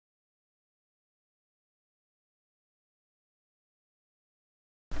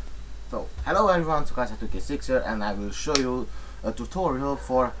Hello everyone, Camstudio here, and I will show you a tutorial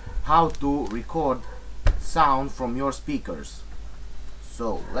for how to record sound from your speakers.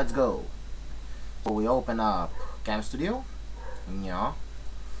 So let's go. So we open up Camstudio. Yeah.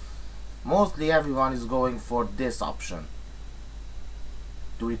 Mostly everyone is going for this option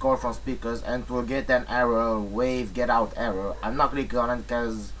to record from speakers, and will get an error, wave get out error. I'm not clicking on it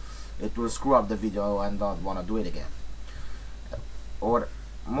because it will screw up the video and don't want to do it again. Or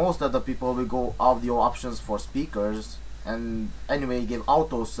most of the people will go audio options for speakers, and anyway give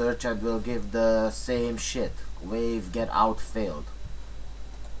auto search and will give the same shit, wave get out failed.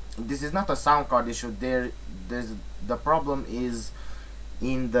 This is not a sound card issue. The problem is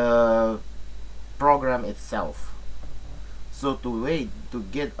in the program itself. So to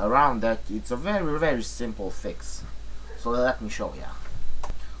get around that, it's a very simple fix. So let me show ya.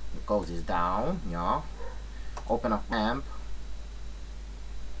 We close this down, yeah. Open up amp.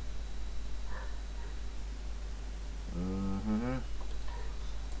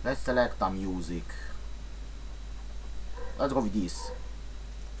 Let's select the music. Let's go with this.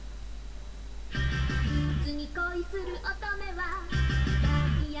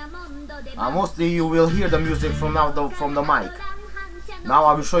 Mostly you will hear the music from the mic. Now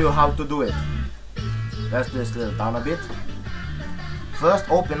I will show you how to do it. Let's do this little down a bit. First,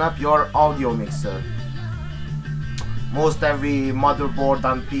 open up your audio mixer. Most every motherboard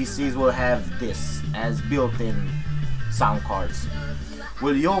on PCs will have this as built-in sound cards.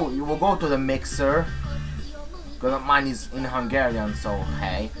 You will go to the mixer, because mine is in Hungarian, so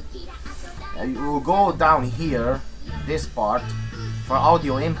hey. You will go down here, this part, for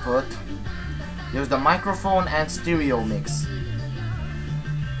audio input. There's the microphone and stereo mix.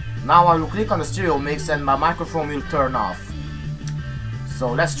 Now I will click on the stereo mix and my microphone will turn off.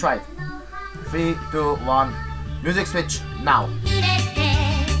 So let's try it. 3, 2, 1, music switch now.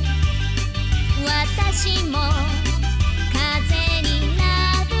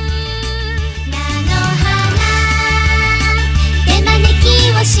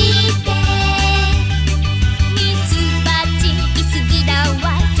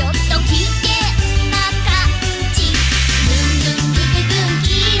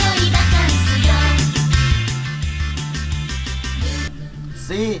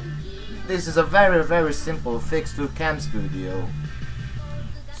 See, this is a very simple fix to Camstudio.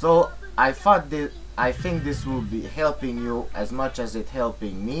 So I think this will be helping you as much as it's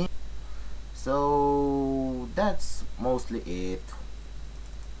helping me. So that's mostly it.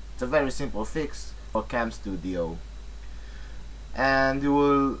 It's a very simple fix for Camstudio. And you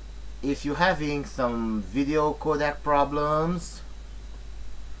will, if you're having some video codec problems,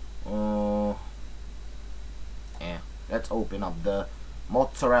 let's open up the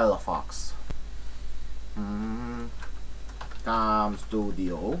Mozzarella Fox.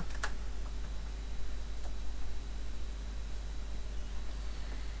 Camstudio.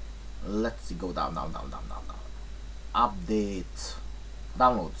 Let's see, go down. Update.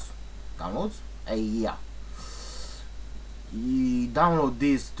 Downloads. Yeah. You download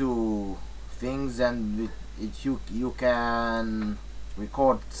these two things and you can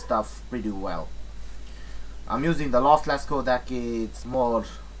record stuff pretty well. I'm using the lossless codec. It's more,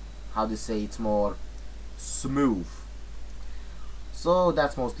 how to say, it's more smooth. So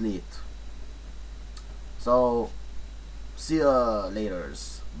that's mostly it. So see you later.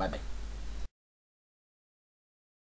 Bye bye.